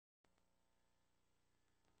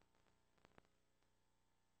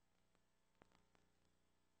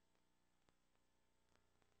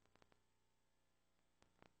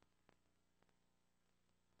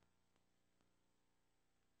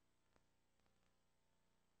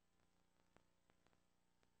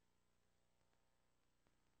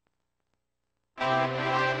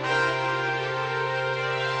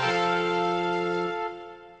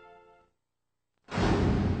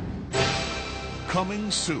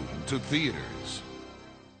Coming soon to theaters.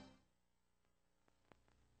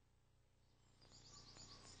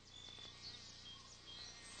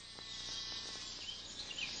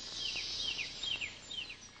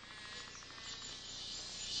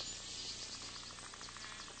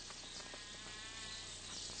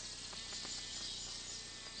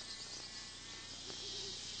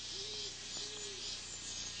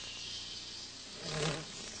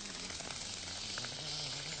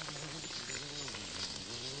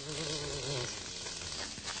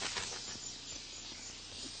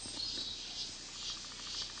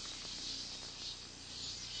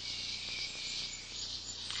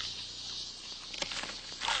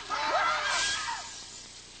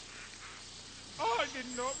 I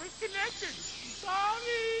didn't know it was connected.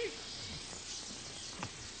 Sorry.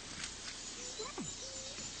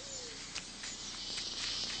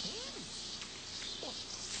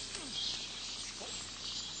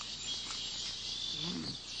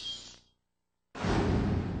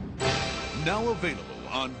 Now available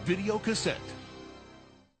on video cassette.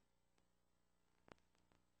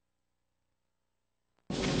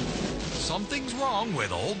 Something's wrong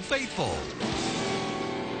with Old Faithful.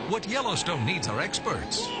 What Yellowstone needs are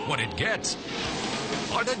experts. What it gets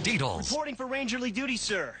are the Deedles. Reporting for rangerly duty,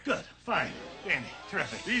 sir. Good. Fine. Dandy.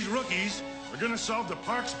 Terrific. These rookies are gonna solve the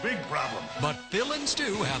park's big problem. But Phil and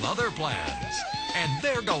Stu have other plans. And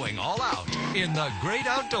they're going all out in the great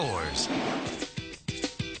outdoors.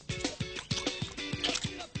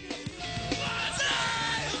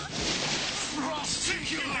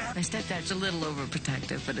 My stepdad's a little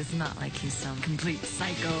overprotective, but it's not like he's some complete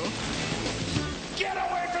psycho. Get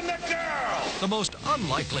away from the girl! The most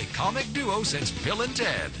unlikely comic duo since Bill and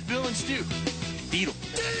Ted. Bill and Stu. Beetle.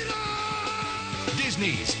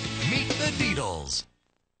 Disney's Meet the Deedles.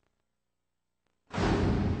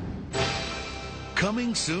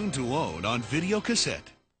 Coming soon to own on video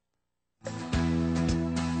cassette.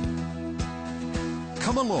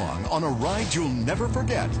 Come along on a ride you'll never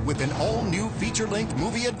forget with an all-new feature-length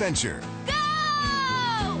movie adventure. Go!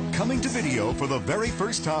 Coming to video for the very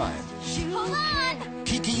first time. Hold on!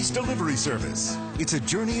 Kiki's Delivery Service. It's a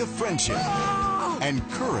journey of friendship and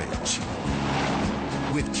courage.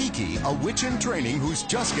 With Kiki, a witch in training who's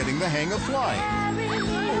just getting the hang of flying.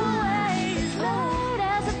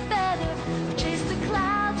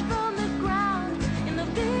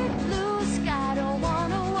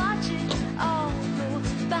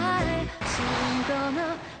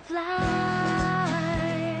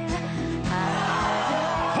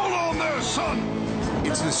 Hold on there, son!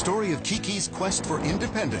 It's the story of Kiki's quest for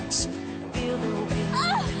independence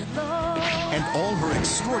and all her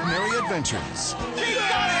extraordinary adventures.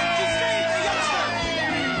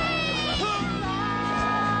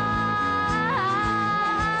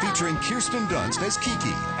 Featuring Kirsten Dunst as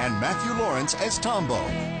Kiki and Matthew Lawrence as Tombo.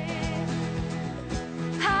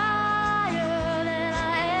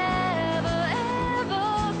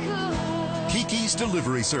 Kiki's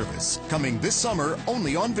Delivery Service, coming this summer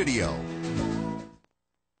only on video.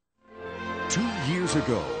 2 years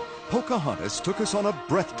ago, Pocahontas took us on a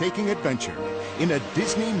breathtaking adventure in a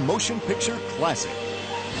Disney motion picture classic.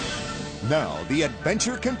 Now the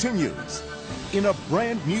adventure continues in a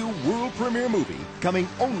brand new world premiere movie coming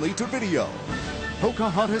only to video.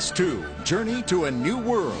 Pocahontas 2, Journey to a New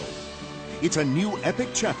World. It's a new epic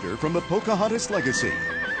chapter from the Pocahontas legacy,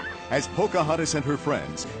 as Pocahontas and her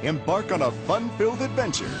friends embark on a fun-filled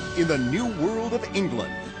adventure in the new world of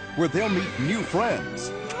England, where they'll meet new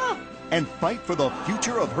friends and fight for the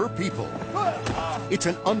future of her people. It's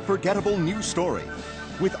an unforgettable new story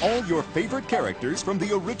with all your favorite characters from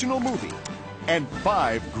the original movie and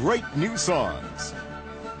 5 great new songs.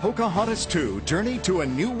 Pocahontas 2, Journey to a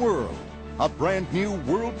New World, a brand new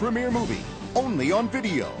world premiere movie only on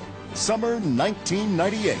video, summer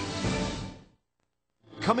 1998.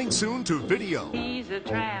 Coming soon to video. He's a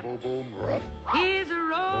tramp. He's a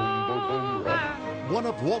rover. One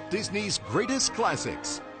of Walt Disney's greatest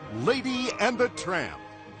classics, Lady and the Tramp.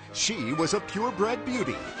 She was a purebred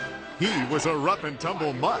beauty. He was a rough and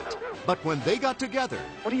tumble mutt. But when they got together...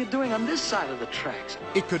 What are you doing on this side of the tracks?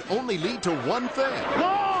 It could only lead to one thing.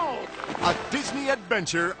 No! A Disney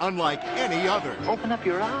adventure unlike any other. Open up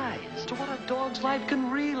your eyes to what a dog's life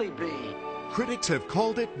can really be. Critics have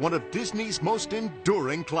called it one of Disney's most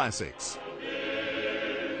enduring classics.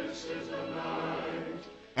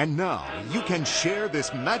 And now you can share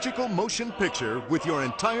this magical motion picture with your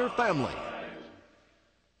entire family.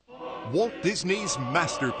 Walt Disney's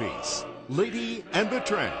masterpiece, Lady and the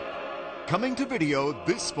Tramp, coming to video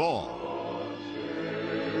this fall.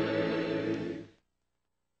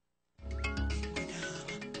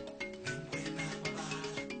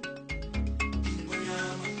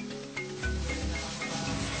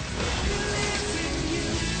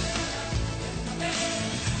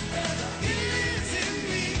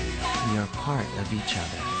 part of each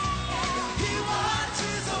other.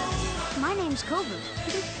 My name's Cobra.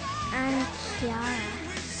 And Kiara.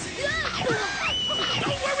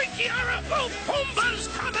 Don't worry, Kiara! Oh, Pumbaa's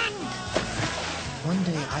coming! One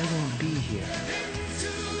day I won't be here.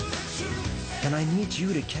 And I need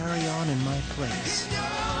you to carry on in my place.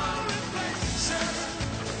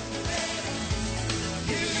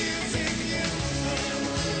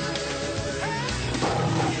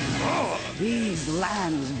 These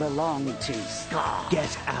lands belong to Scar.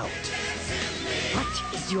 Get out.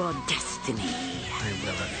 What is your destiny? I will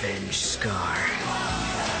avenge Scar.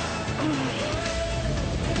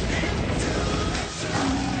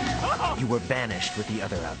 You were banished with the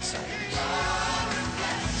other outsiders.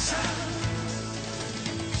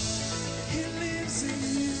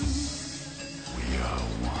 We are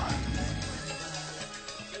one.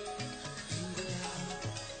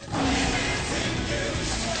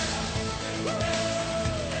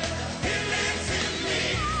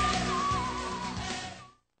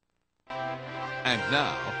 And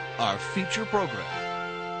now, our feature program.